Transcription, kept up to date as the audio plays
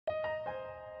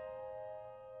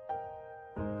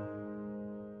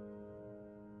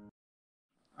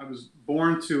I was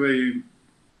born to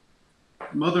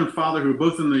a mother and father who were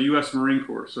both in the U.S. Marine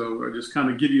Corps. So I just kind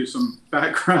of give you some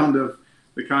background of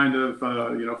the kind of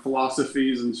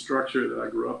philosophies and structure that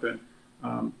I grew up in.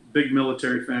 Big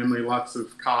military family, lots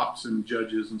of cops and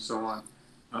judges and so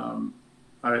on.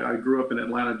 I grew up in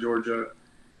Atlanta, Georgia,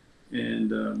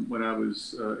 and when I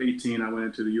was 18, I went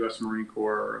into the U.S. Marine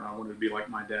Corps. I wanted to be like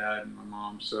my dad and my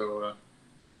mom, so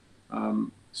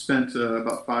spent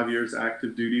about 5 years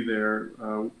active duty there.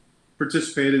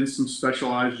 Participated in some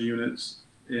specialized units,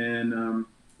 and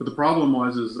but the problem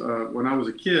was when I was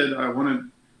a kid, I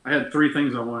had three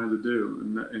things I wanted to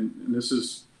do, and this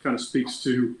is kind of speaks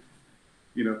to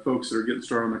folks that are getting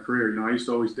started on their career. I used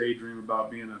to always daydream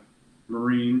about being a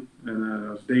Marine, and then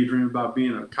I was daydreaming about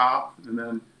being a cop, and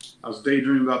then I was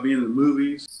daydreaming about being in the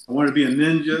movies. I wanted to be a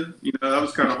ninja. That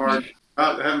was kind of hard.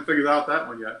 I haven't figured out that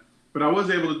one yet, but I was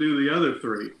able to do the other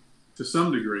three to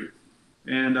some degree,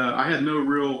 and I had no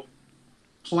real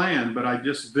plan, but I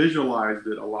just visualized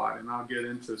it a lot, and I'll get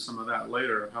into some of that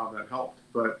later of how that helped.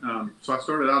 But so I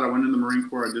started out. I went in the Marine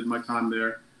Corps. I did my time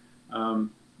there.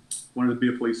 Wanted to be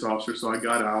a police officer, so I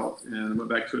got out and went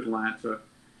back to Atlanta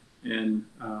and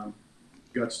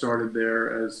got started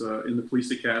there as in the police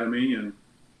academy, and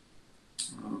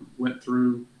went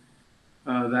through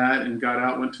that and got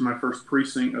out. Went to my first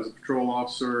precinct as a patrol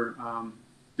officer.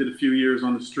 Did a few years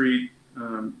on the street.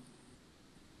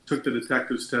 Took the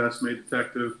detective's test, made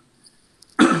detective.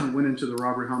 Went into the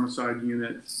robbery homicide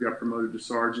unit. Got promoted to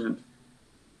sergeant.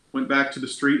 Went back to the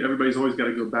street. Everybody's always got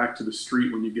to go back to the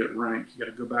street when you get ranked. You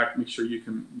got to go back, make sure you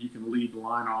can lead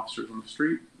line officers on the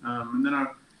street. And then I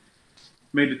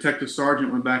made detective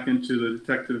sergeant. Went back into the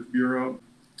detective bureau.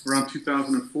 Around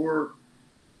 2004,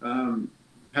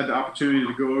 had the opportunity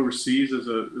to go overseas as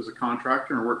a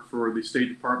contractor and work for the State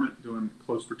Department doing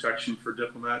close protection for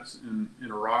diplomats in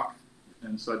Iraq.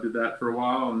 And so I did that for a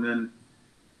while, and then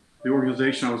the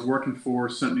organization I was working for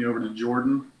sent me over to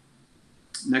Jordan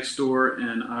next door,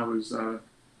 and I was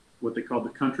what they called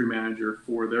the country manager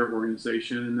for their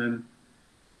organization. And then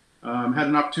had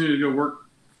an opportunity to go work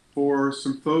for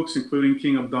some folks, including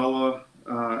King Abdullah,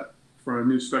 for a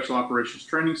new special operations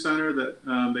training center that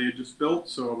they had just built.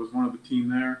 So I was one of the team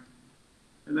there.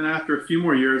 And then after a few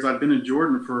more years, I'd been in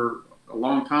Jordan for a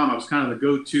long time. I was kind of the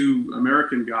go-to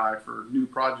American guy for new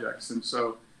projects. And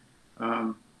so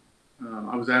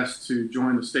I was asked to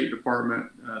join the State Department,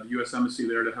 the U.S. Embassy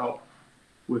there, to help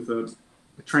with a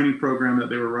training program that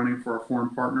they were running for our foreign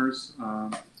partners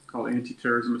called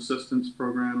Anti-Terrorism Assistance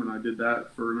Program. And I did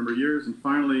that for a number of years. And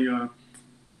finally,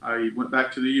 I went back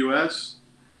to the U.S.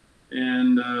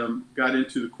 and got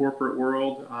into the corporate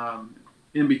world.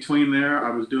 In between there,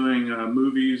 I was doing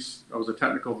movies. I was a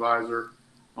technical advisor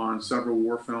on several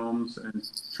war films and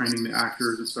training the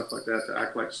actors and stuff like that to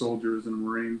act like soldiers and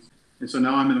Marines. And so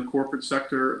now I'm in the corporate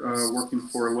sector, working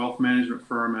for a wealth management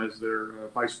firm as their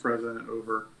vice president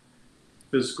over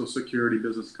physical security,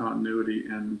 business continuity,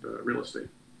 and real estate.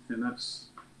 And that's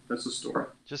the story.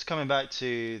 Just coming back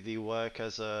to the work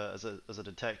as a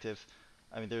detective,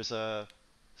 I mean, there's a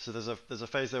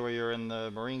phase there where you're in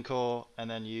the Marine Corps, and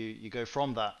then you go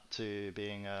from that to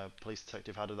being a police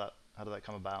detective. How did that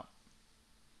come about?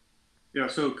 Yeah,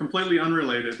 so completely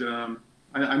unrelated.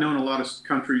 I know in a lot of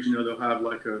countries, they'll have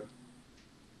like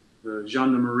the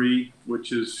gendarmerie,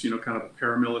 which is, kind of a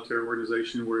paramilitary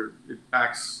organization where it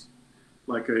acts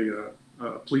like a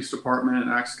police department.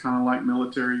 It acts kind of like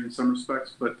military in some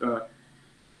respects. But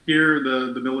here,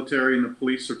 the military and the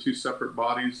police are two separate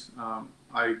bodies.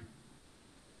 I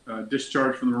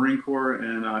discharged from the Marine Corps,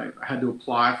 and I had to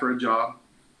apply for a job,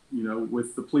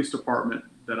 with the police department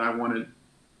that I wanted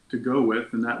to go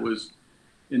with, and that was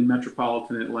in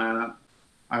metropolitan Atlanta.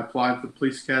 I applied for the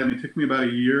police academy. It took me about a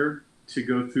year to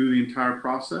go through the entire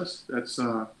process. That's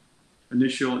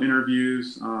initial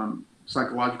interviews,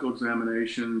 psychological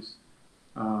examinations,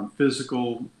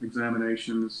 physical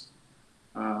examinations.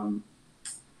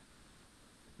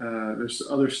 There's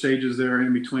other stages there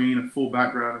in between, a full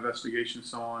background investigation, and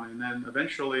so on. And then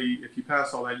eventually, if you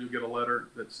pass all that, you'll get a letter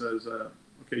that says,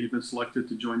 okay, you've been selected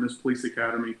to join this police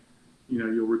academy.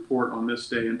 You'll report on this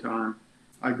day and time.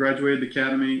 I graduated the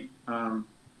academy.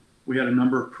 We had a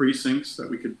number of precincts that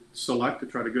we could select to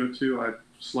try to go to. I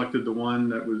selected the one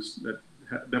that was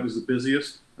the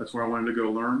busiest. That's where I wanted to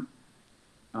go learn,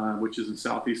 which is in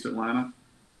Southeast Atlanta.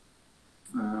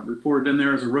 Reported in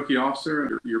there as a rookie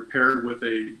officer. You're paired with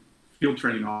a field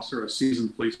training officer, a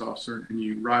seasoned police officer, and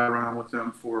you ride around with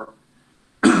them for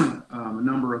a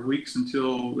number of weeks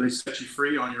until they set you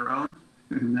free on your own.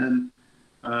 And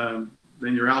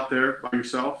then you're out there by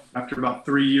yourself. After about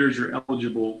 3 years, you're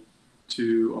eligible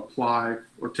to apply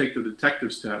or take the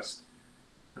detective's test.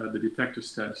 the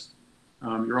detectives test,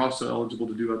 you're also eligible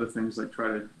to do other things like try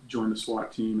to join the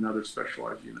SWAT team and other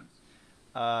specialized units.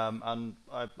 And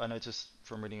I noticed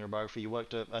from reading your biography, you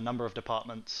worked at a number of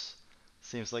departments.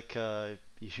 Seems like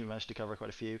you managed to cover quite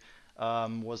a few.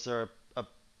 Was there a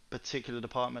particular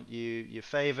department you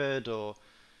favored, or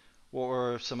what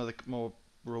were some of the more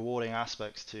rewarding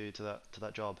aspects to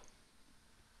that job?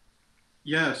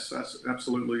 Yes,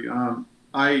 absolutely.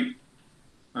 I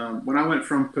when I went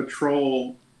from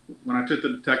patrol, when I took the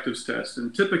detectives test,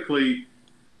 and typically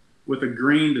with a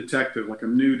green detective, like a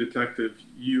new detective,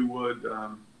 you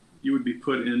would be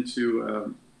put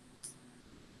into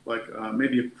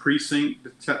maybe a precinct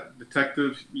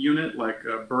detective unit, like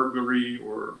burglary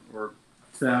or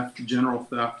theft, general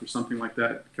theft, or something like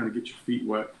that, kind of get your feet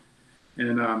wet.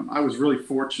 And I was really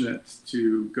fortunate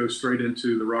to go straight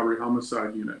into the robbery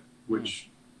homicide unit, Hmm.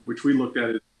 which we looked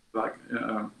at as like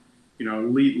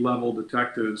elite level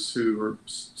detectives who are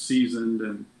seasoned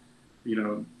and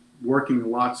working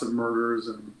lots of murders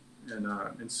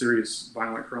and serious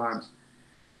violent crimes.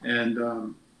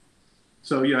 And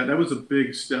so yeah, that was a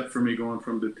big step for me going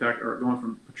from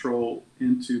patrol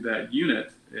into that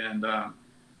unit. And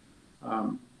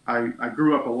I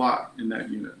grew up a lot in that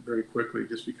unit very quickly,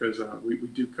 just because we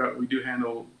do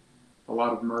handle a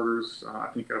lot of murders. I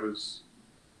think I was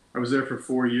there for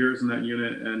 4 years in that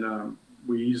unit, and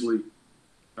we easily,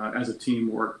 as a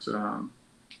team, worked a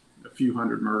few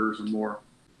hundred murders and more.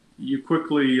 You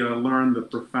quickly learn the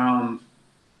profound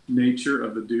nature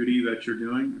of the duty that you're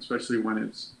doing, especially when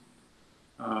it's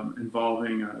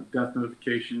involving death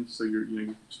notifications. So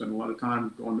you spend a lot of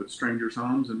time going to strangers'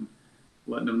 homes and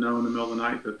letting them know in the middle of the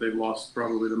night that they've lost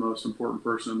probably the most important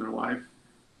person in their life.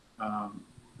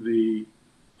 The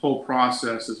whole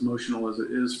process, as emotional as it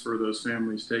is for those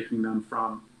families, taking them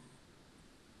from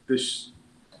this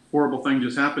horrible thing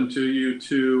just happened to you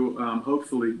to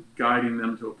hopefully guiding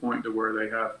them to a point to where they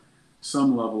have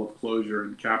some level of closure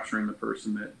and capturing the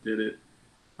person that did it.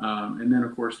 And then,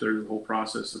 of course, there's the whole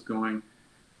process of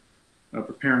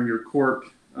preparing your court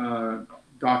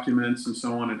documents and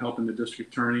so on, and helping the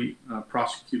district attorney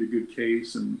prosecute a good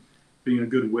case and being a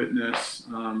good witness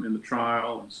in the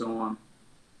trial and so on.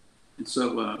 And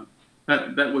so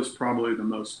that was probably the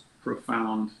most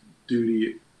profound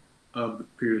duty of the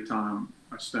period of time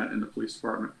I spent in the police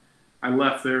department. I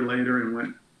left there later and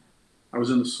went. I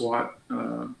was in the SWAT.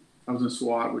 I was in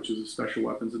SWAT, which is a Special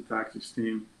Weapons and Tactics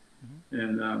team, Hmm.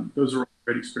 and those were all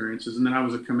great experiences. And then I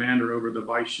was a commander over the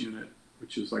Vice Unit,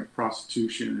 which is like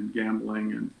prostitution and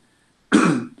gambling,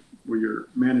 and where you're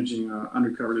managing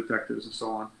undercover detectives and so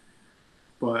on.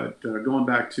 But going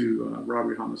back to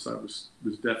robbery homicide was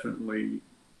definitely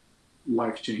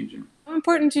life changing. How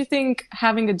important do you think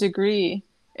having a degree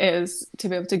is to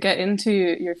be able to get into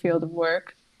your field of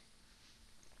work?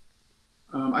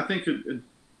 I think a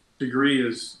degree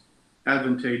is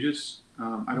advantageous.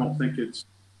 I don't think it's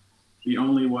the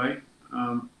only way.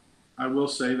 Um, I will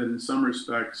say that in some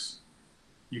respects,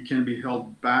 you can be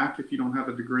held back if you don't have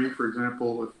a degree. For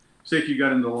example, say if you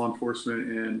got into law enforcement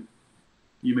and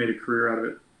you made a career out of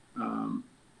it, um,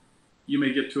 you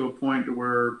may get to a point to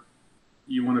where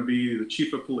you want to be the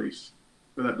chief of police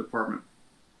for that department,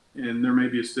 and there may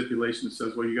be a stipulation that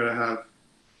says, well, you got to have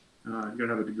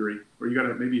a degree, or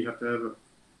maybe you have to have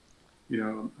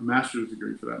a master's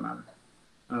degree for that matter.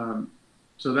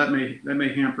 So that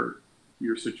may hamper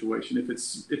your situation if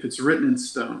it's written in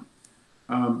stone.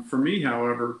 For me,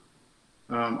 however,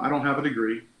 I don't have a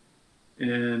degree,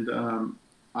 and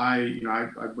I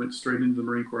went straight into the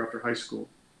Marine Corps after high school,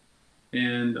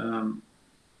 and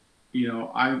you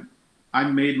know I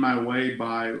made my way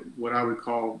by what I would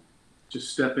call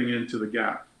just stepping into the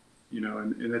gap,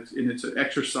 and it's an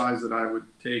exercise that I would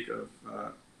take of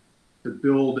to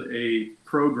build a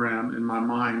program in my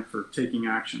mind for taking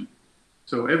action.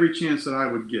 So every chance that I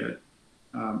would get,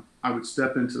 I would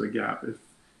step into the gap.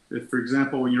 If, for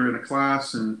example, when you're in a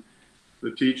class and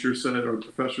the teacher said or the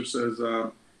professor says,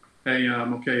 "Hey,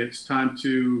 okay, it's time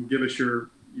to give us you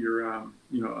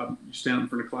stand up in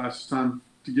front of class. It's time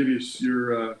to give you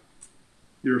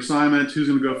your assignment. Who's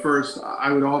going to go first?"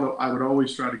 I would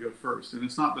always try to go first, and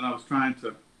it's not that I was trying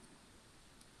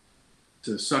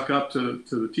to suck up to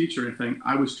the teacher or anything.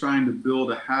 I was trying to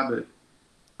build a habit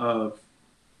of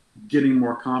getting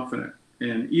more confident.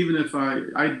 And even if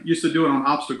I used to do it on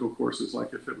obstacle courses,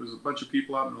 like if it was a bunch of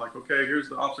people out and like, okay, here's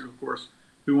the obstacle course,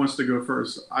 who wants to go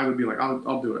first? I would be like,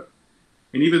 I'll do it.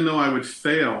 And even though I would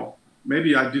fail,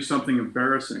 maybe I'd do something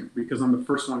embarrassing because I'm the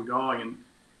first one going. And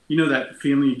you know that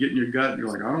feeling you get in your gut, and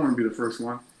you're like, I don't want to be the first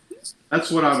one. That's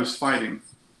what I was fighting.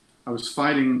 I was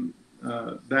fighting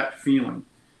that feeling.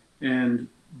 And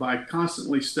by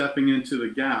constantly stepping into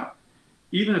the gap,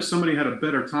 even if somebody had a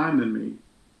better time than me,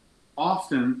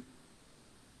 often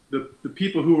the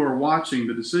people who are watching,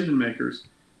 the decision makers,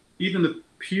 even the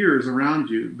peers around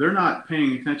you, they're not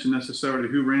paying attention necessarily to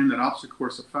who ran that obstacle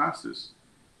course the fastest.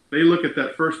 They look at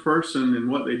that first person and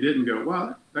what they did and go,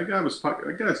 wow, that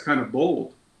guy's kind of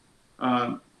bold.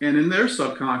 And in their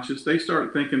subconscious, they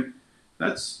start thinking,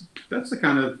 that's the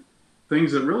kind of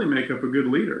things that really make up a good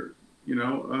leader.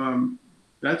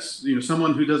 That's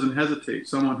someone who doesn't hesitate,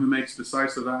 someone who makes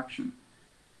decisive action.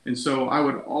 And so I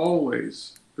would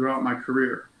always, throughout my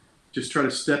career, just try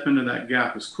to step into that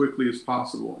gap as quickly as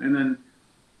possible. And then,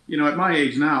 at my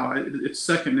age now, it's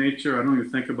second nature. I don't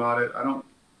even think about it. I don't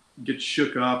get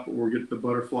shook up or get the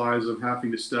butterflies of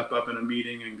having to step up in a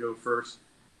meeting and go first.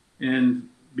 And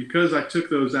because I took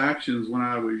those actions when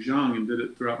I was young and did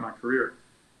it throughout my career,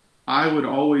 I would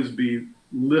always be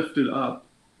lifted up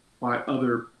by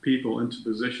other people into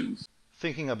positions.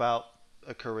 Thinking about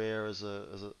a career as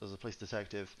a police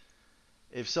detective,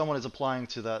 if someone is applying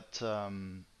to that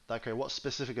career, what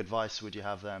specific advice would you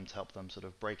have them to help them sort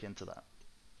of break into that?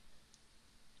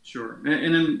 Sure.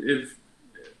 And if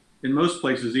in most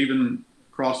places, even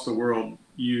across the world,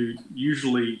 you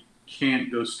usually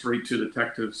can't go straight to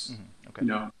detectives. Okay.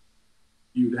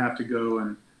 You'd have to go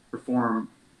and perform,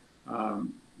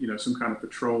 some kind of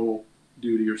patrol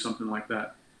duty or something like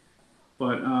that.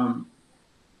 But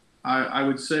I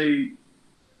would say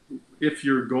if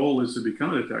your goal is to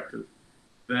become a detective,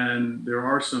 then there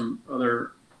are some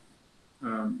other,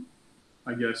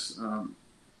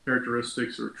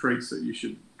 characteristics or traits that you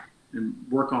should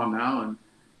work on now.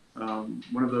 And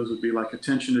one of those would be like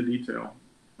attention to detail.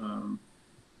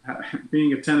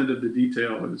 Being attentive to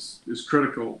detail is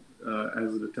critical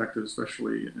as a detective,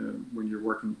 especially when you're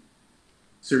working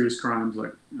serious crimes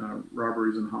like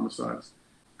robberies and homicides.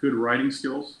 Good writing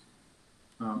skills,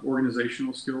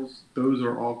 organizational skills, those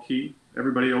are all key.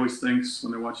 Everybody always thinks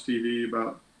when they watch TV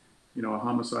about, a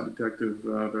homicide detective,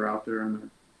 they're out there and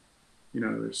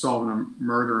they're solving a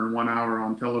murder in 1 hour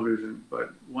on television.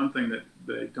 But one thing that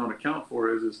they don't account for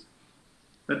is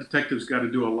that detective's got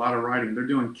to do a lot of writing. They're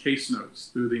doing case notes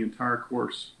through the entire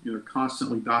course,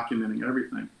 constantly documenting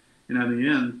everything. And at the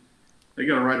end, they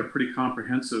got to write a pretty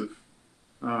comprehensive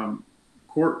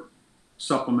court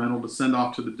supplemental to send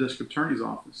off to the district attorney's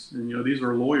office. And, these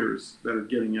are lawyers that are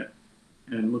getting it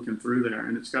and looking through there,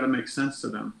 and it's got to make sense to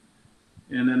them.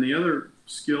 And then the other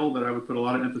skill that I would put a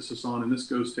lot of emphasis on, and this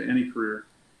goes to any career,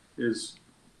 is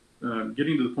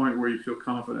getting to the point where you feel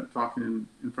confident talking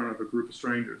in front of a group of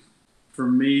strangers. For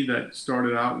me, that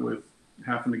started out with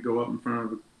having to go up in front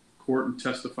of a court and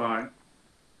testify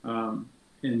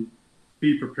and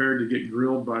be prepared to get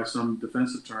grilled by some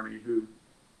defense attorney who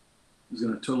is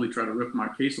going to totally try to rip my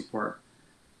case apart,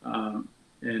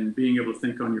 and being able to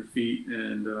think on your feet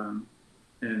and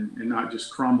not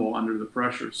just crumble under the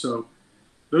pressure. So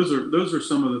those are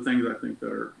some of the things I think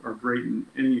that are great in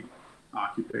any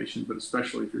occupation, but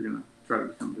especially if you're going to try to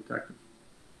become a detective.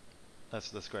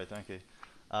 That's great, thank you.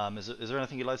 Is there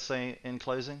anything you'd like to say in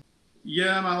closing?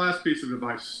 Yeah, my last piece of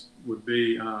advice would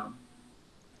be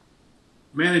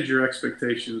manage your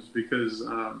expectations, because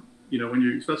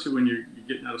especially when you're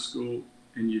getting out of school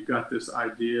and you've got this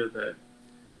idea that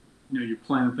you're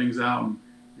planning things out and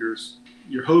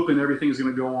you're hoping everything's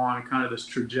going to go on kind of this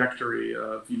trajectory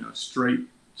of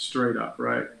straight up,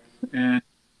 right? And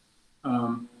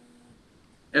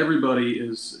everybody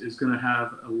is going to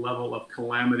have a level of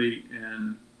calamity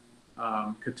and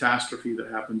catastrophe that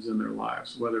happens in their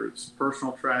lives, whether it's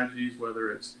personal tragedies,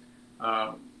 whether it's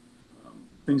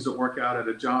things that work out at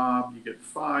a job, you get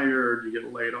fired, you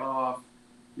get laid off,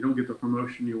 you don't get the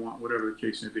promotion you want, whatever the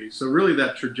case may be. So really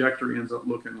that trajectory ends up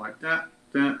looking like that,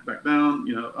 back down,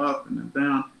 up and then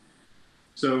down.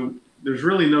 So there's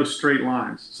really no straight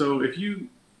lines. So if you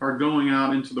are going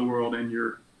out into the world and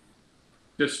you're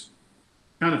just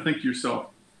kind of think to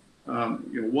yourself,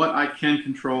 what I can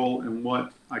control and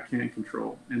what I can't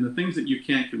control. And the things that you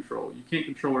can't control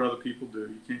what other people do.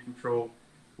 You can't control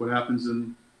what happens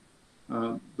in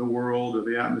the world or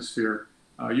the atmosphere.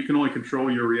 You can only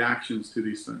control your reactions to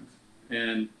these things.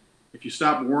 And if you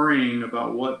stop worrying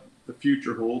about what the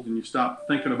future holds and you stop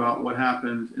thinking about what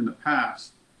happened in the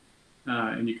past,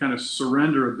 and you kind of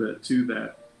surrender a bit to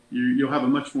that, you'll have a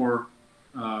much more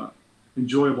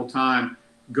enjoyable time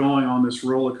going on this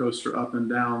roller coaster up and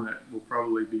down that will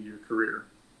probably be your career.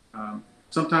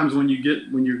 Sometimes when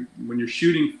you're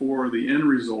shooting for the end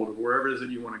result of wherever it is that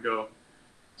you want to go,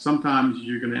 sometimes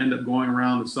you're going to end up going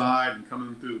around the side and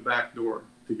coming through the back door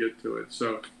to get to it.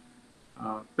 So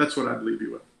that's what I'd leave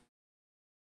you with.